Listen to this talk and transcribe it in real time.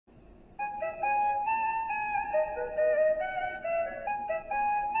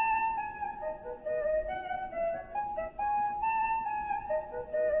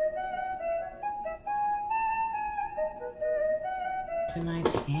to my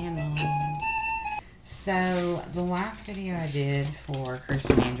channel. So the last video I did for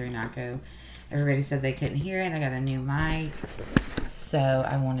Christian Andreacchio, everybody said they couldn't hear it. I got a new mic, so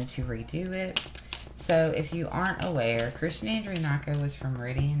I wanted to redo it. So if you aren't aware, Christian Andreacchio was from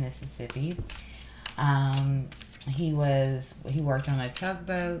Meridian, Mississippi. He worked on a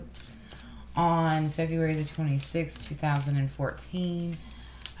tugboat on February the 26th, 2014.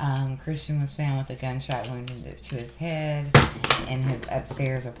 Christian was found with a gunshot wound to his head in his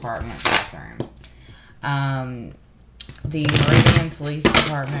upstairs apartment bathroom. The Meridian Police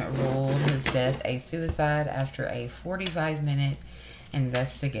Department ruled his death a suicide after a 45-minute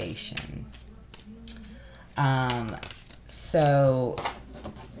investigation. So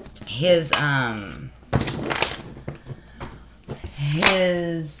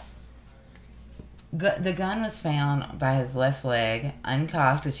the gun was found by his left leg,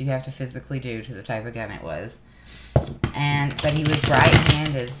 uncocked, which you have to physically do to the type of gun it was. But he was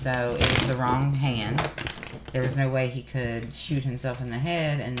right-handed, so it was the wrong hand. There was no way he could shoot himself in the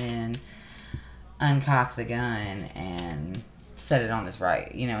head and then uncock the gun and set it on his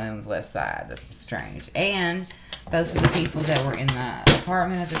right, on his left side. That's strange. And both of the people that were in the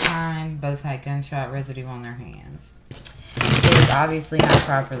apartment at the time both had gunshot residue on their hands. It was obviously not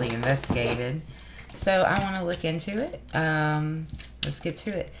properly investigated. So I want to look into it. Let's get to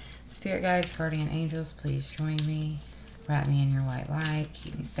it. Spirit guides, guardian angels, please join me. Wrap me in your white light.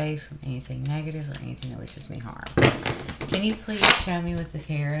 Keep me safe from anything negative or anything that wishes me harm. Can you please show me with the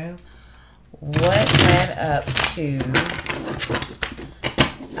tarot what led up to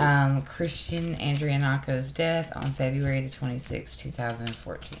Christian Andreacchio's death on February the 26th,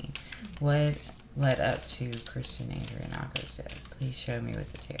 2014? What led up to Christian Andreacchio's death? Please show me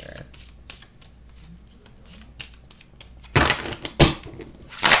with the tarot.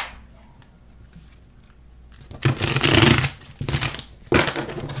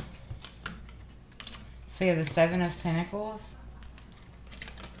 So we have the Seven of Pentacles.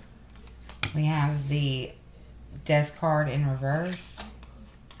 We have the Death card in reverse.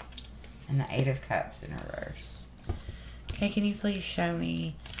 And the Eight of Cups in reverse. Okay, can you please show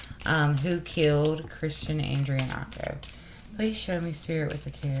me who killed Christian Andreacchio? Please show me, Spirit, with the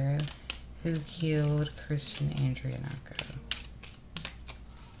tarot. Who killed Christian Andreacchio?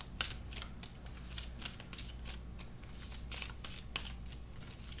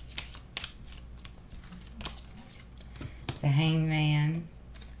 The Hangman,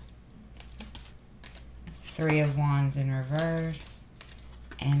 Three of Wands in reverse,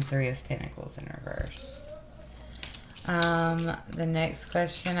 and Three of Pentacles in reverse. The next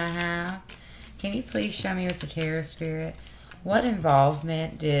question I have, can you please show me with the tarot, Spirit, what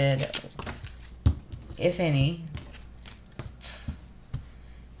involvement did, if any,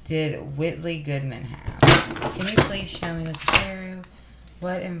 did Whitley Goodman have? Can you please show me with the tarot,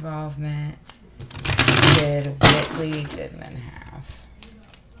 what involvement did Whitley Goodman have?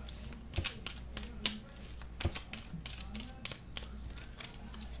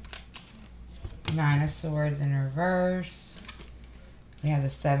 Nine of Swords in reverse. We have the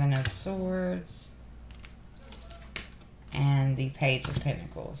Seven of Swords. And the Page of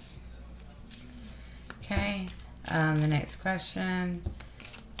Pentacles. Okay. The next question.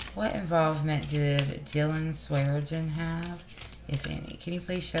 What involvement did Dylan Swearingen have, if any? Can you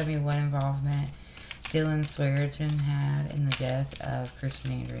please show me what involvement Dylan Swearingen had in the death of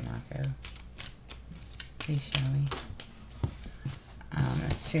Christian Andreacchio? Please show me.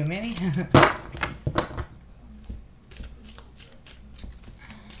 That's too many.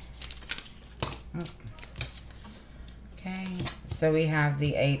 Okay, so we have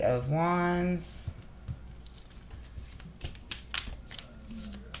the Eight of Wands.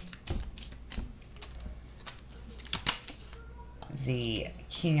 The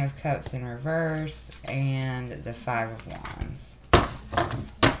King of Cups in reverse, and the Five of Wands.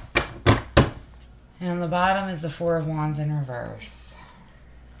 And on the bottom is the Four of Wands in reverse.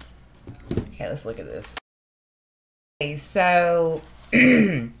 Okay, let's look at this. Okay, so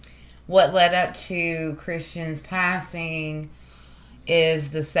what led up to Christian's passing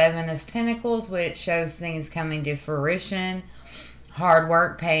is the Seven of Pentacles, which shows things coming to fruition, hard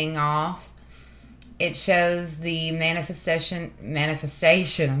work paying off. It shows the manifestation,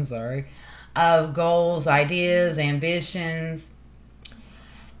 of goals, ideas, ambitions,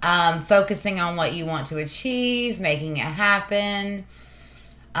 focusing on what you want to achieve, making it happen.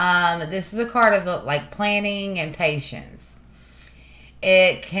 This is a card of like planning and patience.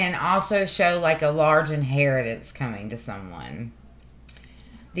 It can also show like a large inheritance coming to someone.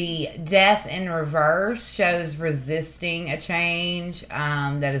 The Death in reverse shows resisting a change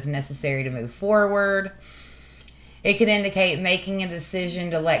that is necessary to move forward. It could indicate making a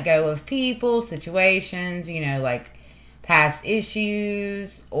decision to let go of people, situations, you know, like past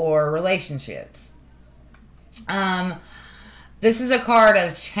issues or relationships. This is a card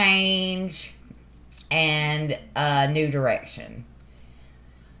of change and a new direction.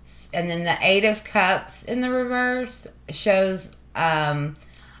 And then the Eight of Cups in the reverse shows a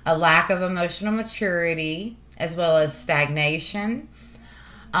lack of emotional maturity as well as stagnation,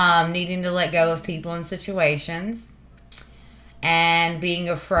 needing to let go of people and situations, and being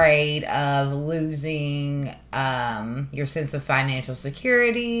afraid of losing your sense of financial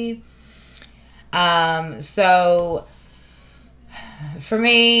security. So for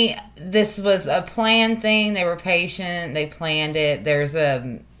me, this was a planned thing. They were patient. They planned it.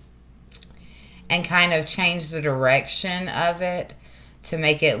 And kind of changed the direction of it to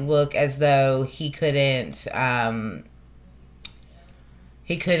make it look as though he couldn't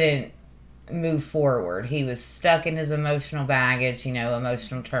move forward. He was stuck in his emotional baggage, you know,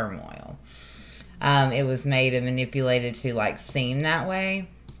 emotional turmoil. It was made and manipulated to like seem that way.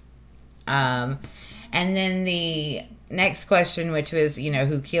 And then the next question, which was, you know,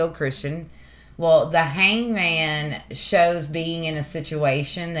 who killed Christian? Well, the Hangman shows being in a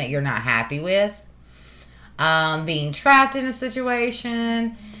situation that you're not happy with. Being trapped in a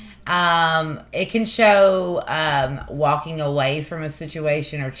situation. It can show walking away from a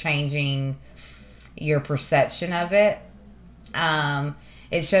situation or changing your perception of it.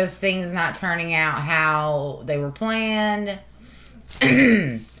 It shows things not turning out how they were planned.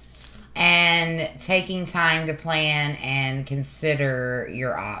 And taking time to plan and consider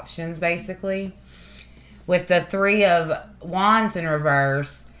your options, basically. With the Three of Wands in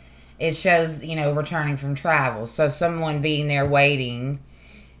reverse, it shows, you know, returning from travel. So someone being there waiting.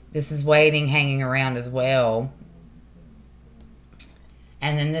 This is waiting, hanging around as well.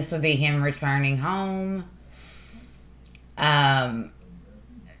 And then this would be him returning home.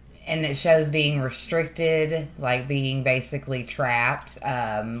 And it shows being restricted, like being basically trapped,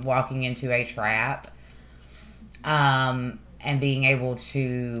 walking into a trap, and being able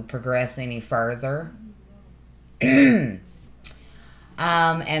to progress any further. And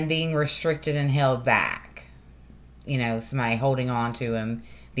being restricted and held back. You know, somebody holding on to him,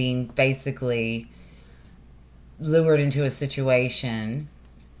 being basically lured into a situation.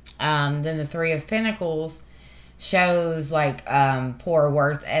 Then the Three of Pentacles shows like poor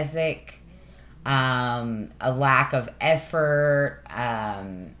work ethic, a lack of effort,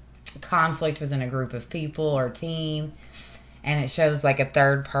 conflict within a group of people or team, and it shows like a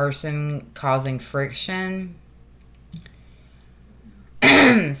third person causing friction.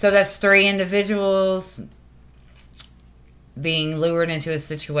 So that's three individuals being lured into a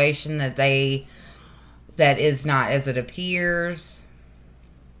situation that is not as it appears.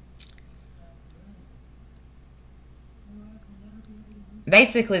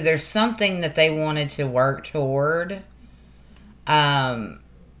 Basically, there's something that they wanted to work toward. Wanted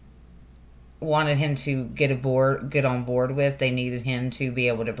him to get on board with. They needed him to be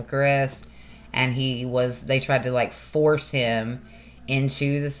able to progress, and they tried to like force him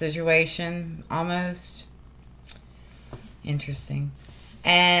into the situation almost. Interesting.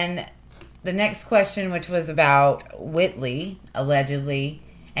 And the next question, which was about Whitley, allegedly,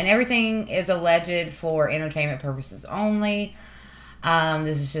 and everything is alleged for entertainment purposes only.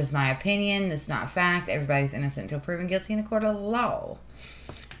 This is just my opinion. This is not fact. Everybody's innocent until proven guilty in a court of law.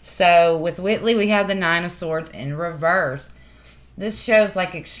 So with Whitley, we have the Nine of Swords in reverse. This shows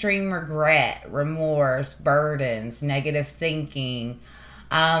like extreme regret, remorse, burdens, negative thinking.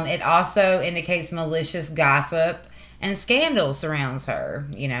 It also indicates malicious gossip and scandal surrounds her,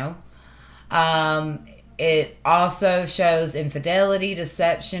 you know. It also shows infidelity,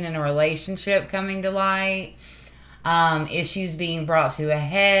 deception in a relationship coming to light. Issues being brought to a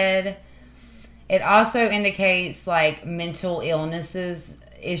head. It also indicates like mental illnesses,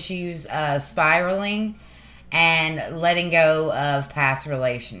 issues spiraling, and letting go of past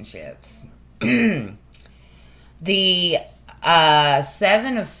relationships. The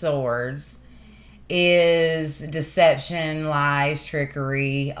Seven of Swords is deception, lies,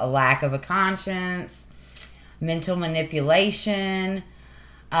 trickery, a lack of a conscience, mental manipulation,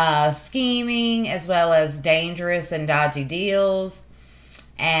 scheming, as well as dangerous and dodgy deals,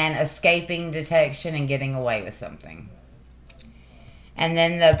 and escaping detection and getting away with something. And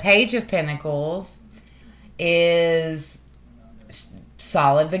then the Page of Pentacles is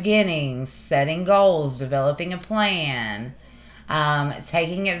solid beginnings, setting goals, developing a plan,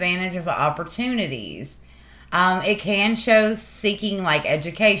 taking advantage of opportunities. It can show seeking like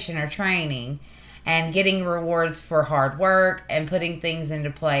education or training and getting rewards for hard work and putting things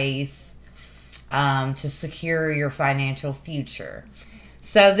into place to secure your financial future.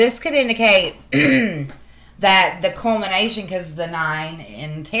 So this could indicate that the culmination, because the 9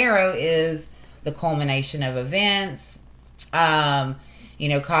 in tarot is the culmination of events,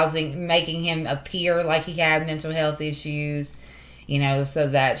 making him appear like he had mental health issues, so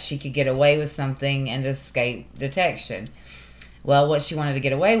that she could get away with something and escape detection. Well, what she wanted to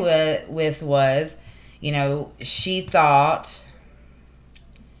get away with was, she thought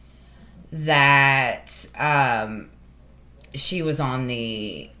that she was on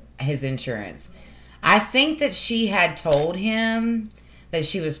his insurance. I think that she had told him that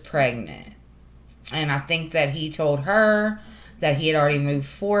she was pregnant. And I think that he told her that he had already moved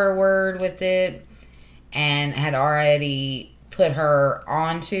forward with it and had already put her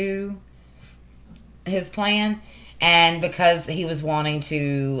onto his plan. And because he was wanting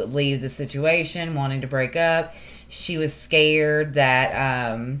to leave the situation, wanting to break up, she was scared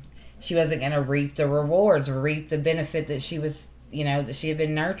that she wasn't going to reap the rewards or reap the benefit that she was, that she had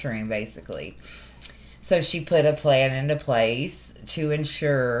been nurturing, basically. So she put a plan into place to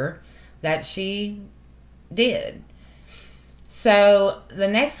ensure that she did. So the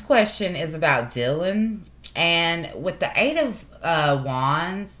next question is about Dylan. And with the 8 of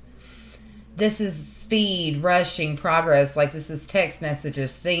Wands, this is speed, rushing, progress. Like, this is text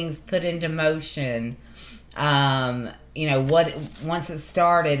messages, things put into motion. Once it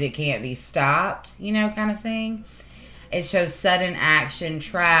started, it can't be stopped, kind of thing. It shows sudden action,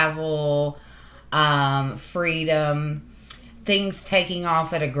 travel, freedom, things taking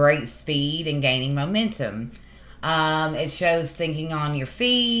off at a great speed and gaining momentum. It shows thinking on your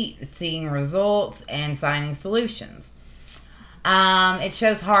feet, seeing results, and finding solutions. It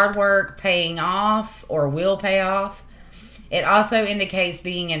shows hard work paying off or will pay off. It also indicates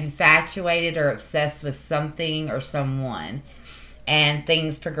being infatuated or obsessed with something or someone, and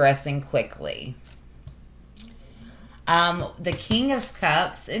things progressing quickly. The King of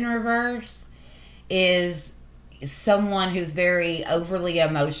Cups in reverse is someone who's very overly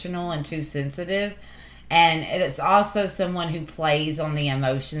emotional and too sensitive. And it's also someone who plays on the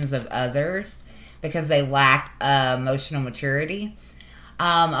emotions of others because they lack emotional maturity.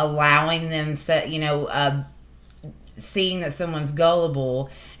 Allowing them, seeing that someone's gullible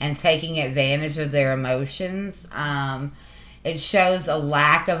and taking advantage of their emotions. It shows a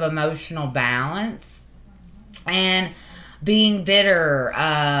lack of emotional balance. And being bitter,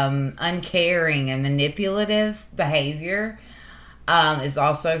 uncaring, and manipulative behavior is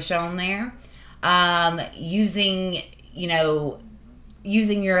also shown there. Using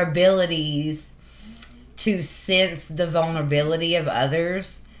your abilities to sense the vulnerability of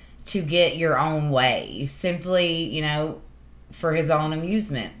others to get your own way, simply, for his own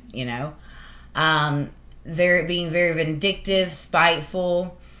amusement, being very vindictive,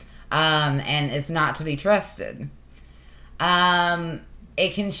 spiteful, and it's not to be trusted.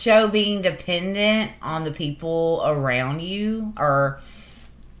 It can show being dependent on the people around you, or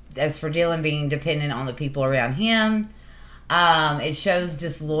as for Dylan, being dependent on the people around him. It shows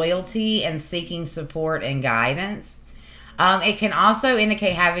disloyalty and seeking support and guidance. It can also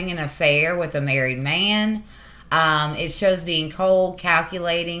indicate having an affair with a married man. It shows being cold,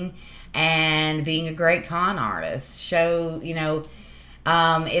 calculating, and being a great con artist.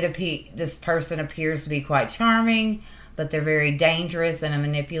 This person appears to be quite charming, but they're very dangerous and a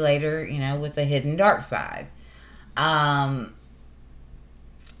manipulator, with a hidden dark side.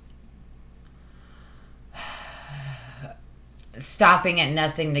 Stopping at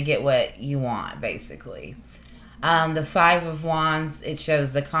nothing to get what you want, basically. The 5 of Wands, it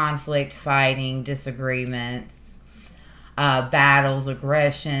shows the conflict, fighting, disagreements, battles,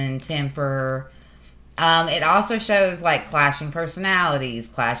 aggression, temper. It also shows like clashing personalities,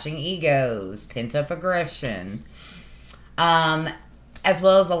 clashing egos, pent-up aggression, as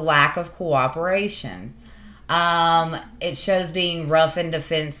well as a lack of cooperation. It shows being rough and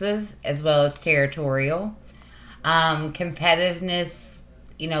defensive, as well as territorial. Competitiveness,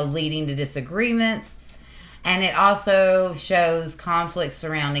 leading to disagreements. And it also shows conflict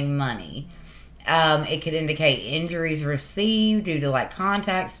surrounding money. It could indicate injuries received due to like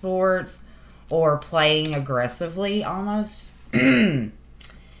contact sports or playing aggressively almost. And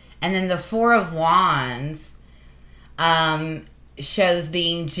then the 4 of Wands shows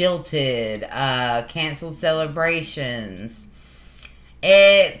being jilted, canceled celebrations.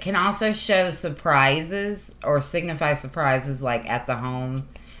 It can also show surprises or signify surprises like at the home,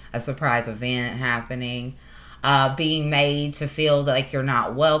 a surprise event happening, being made to feel like you're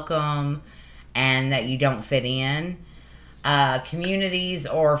not welcome and that you don't fit in. Communities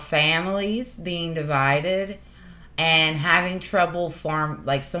or families being divided. and having trouble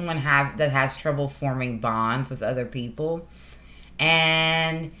that has trouble forming bonds with other people,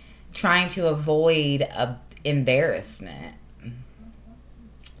 and trying to avoid embarrassment.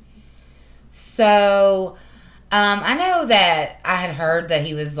 So, I know that I had heard that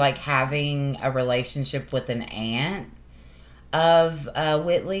he was like having a relationship with an aunt of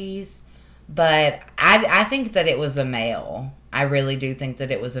Whitley's, but I think that it was a male. I really do think that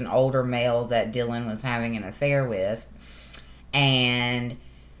it was an older male that Dylan was having an affair with, and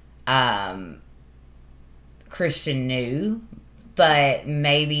Christian knew, but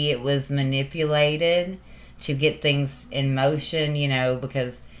maybe it was manipulated to get things in motion,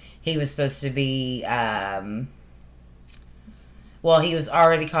 because he was supposed to be, he was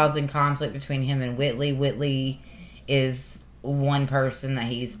already causing conflict between him and Whitley. Whitley is one person that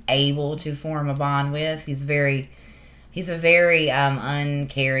he's able to form a bond with. He's a very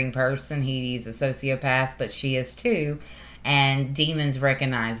uncaring person. He's a sociopath, but she is too. And demons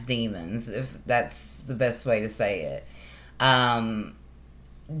recognize demons, if that's the best way to say it.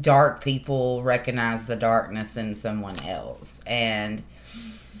 Dark people recognize the darkness in someone else. And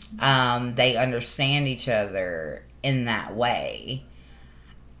they understand each other in that way.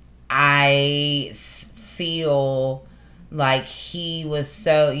 I feel like he was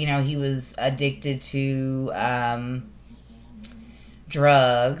he was addicted to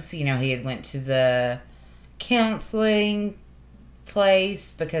drugs. He had went to the counseling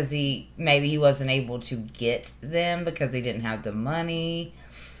place because he wasn't able to get them because he didn't have the money.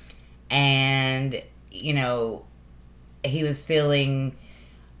 And, he was feeling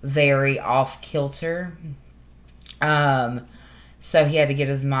very off kilter. So he had to get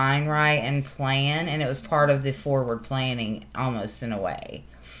his mind right and plan, and it was part of the forward planning almost in a way.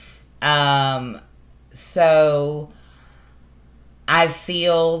 So I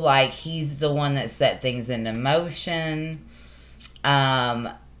feel like he's the one that set things into motion.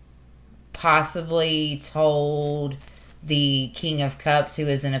 Possibly told the King of Cups, who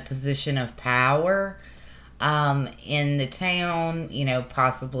is in a position of power in the town,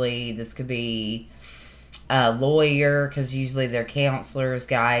 possibly this could be a lawyer, because usually they're counselors,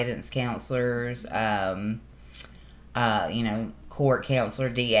 guidance counselors, court counselor,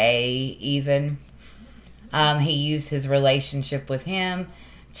 DA even. He used his relationship with him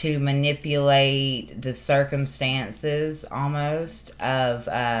to manipulate the circumstances almost of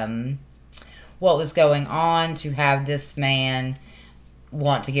what was going on, to have this man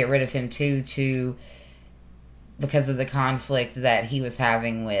want to get rid of him too, because of the conflict that he was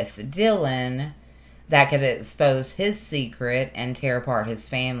having with Dylan, that could expose his secret and tear apart his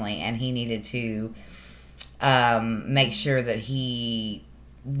family, and he needed to make sure that he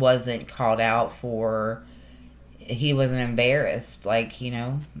wasn't called out he wasn't embarrassed.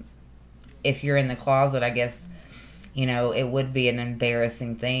 If you're in the closet, I guess, it would be an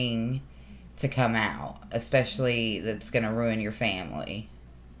embarrassing thing to come out, especially that's going to ruin your family.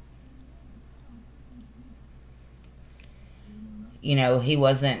 He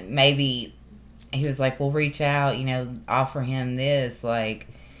wasn't, maybe he was like, well, reach out, offer him this,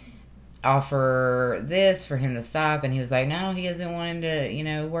 offer this for him to stop. And he was like, no, he isn't wanting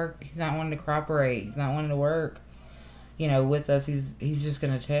to, work. He's not wanting to cooperate. He's not wanting to work, with us. He's just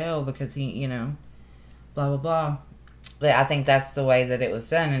going to tell because he, blah, blah, blah. But I think that's the way that it was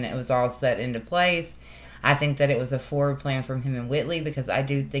done, and it was all set into place. I think that it was a forward plan from him and Whitley, because I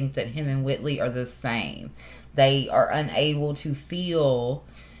do think that him and Whitley are the same. They are unable to feel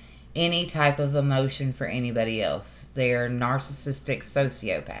any type of emotion for anybody else. They're narcissistic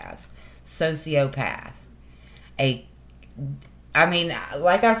sociopaths.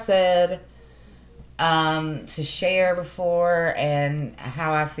 Like I said, to share before, and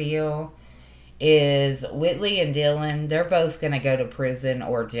how I feel is Whitley and Dylan, they're both going to go to prison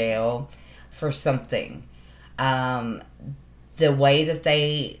or jail for something. The way that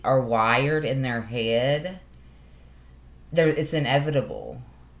they are wired in their head, it's inevitable.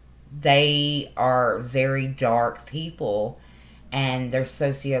 They are very dark people, and they're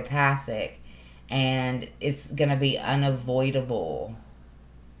sociopathic, and it's going to be unavoidable.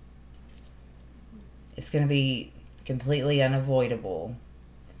 It's going to be completely unavoidable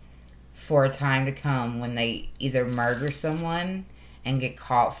for a time to come when they either murder someone and get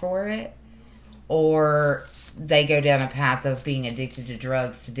caught for it, or they go down a path of being addicted to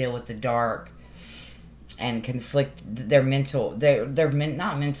drugs to deal with the dark and conflict. They're mental. They're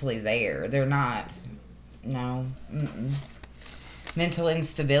not mentally there. They're not. No. Mental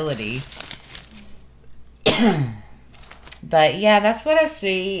instability. But yeah, that's what I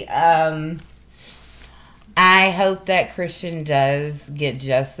see. I hope that Christian does get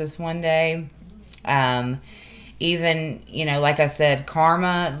justice one day. Even, you know, like I said,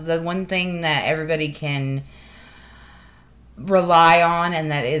 karma, the one thing that everybody can rely on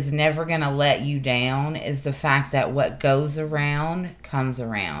and that is never going to let you down is the fact that what goes around comes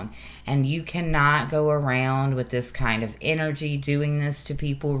around. And you cannot go around with this kind of energy, doing this to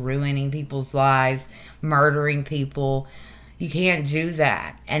people, ruining people's lives, murdering people. You can't do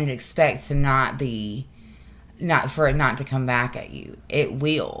that and expect to for it not to come back at you. It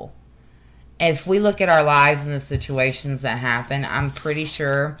will. If we look at our lives and the situations that happen, I'm pretty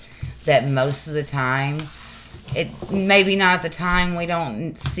sure that most of the time, maybe not at the time, we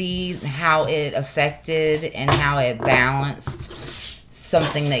don't see how it affected and how it balanced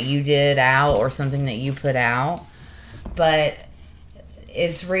something that you did out or something that you put out. But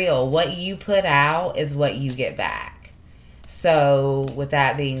it's real. What you put out is what you get back. So with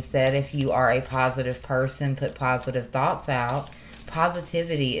that being said, if you are a positive person, put positive thoughts out,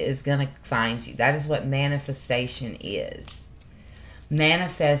 positivity is going to find you. That is what manifestation is.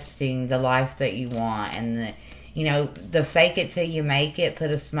 Manifesting the life that you want, and the fake it till you make it, put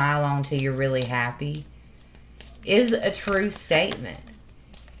a smile on till you're really happy, is a true statement.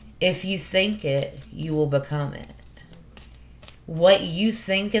 If you think it, you will become it. What you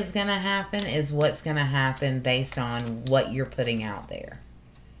think is going to happen is what's going to happen based on what you're putting out there.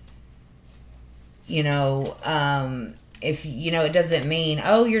 If it doesn't mean,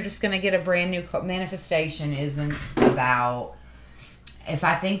 oh, you're just going to get a brand new car. Manifestation isn't about, if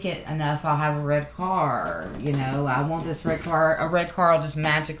I think it enough, I'll have a red car. I want this red car. A red car will just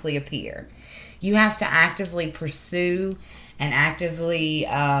magically appear. You have to actively pursue and actively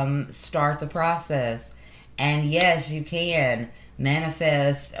start the process. And yes, you can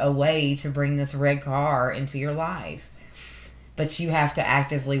manifest a way to bring this red car into your life. But you have to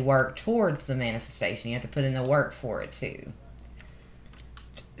actively work towards the manifestation. You have to put in the work for it too.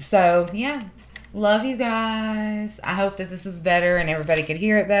 So, yeah. Love you guys. I hope that this is better and everybody could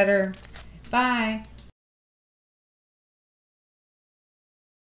hear it better. Bye.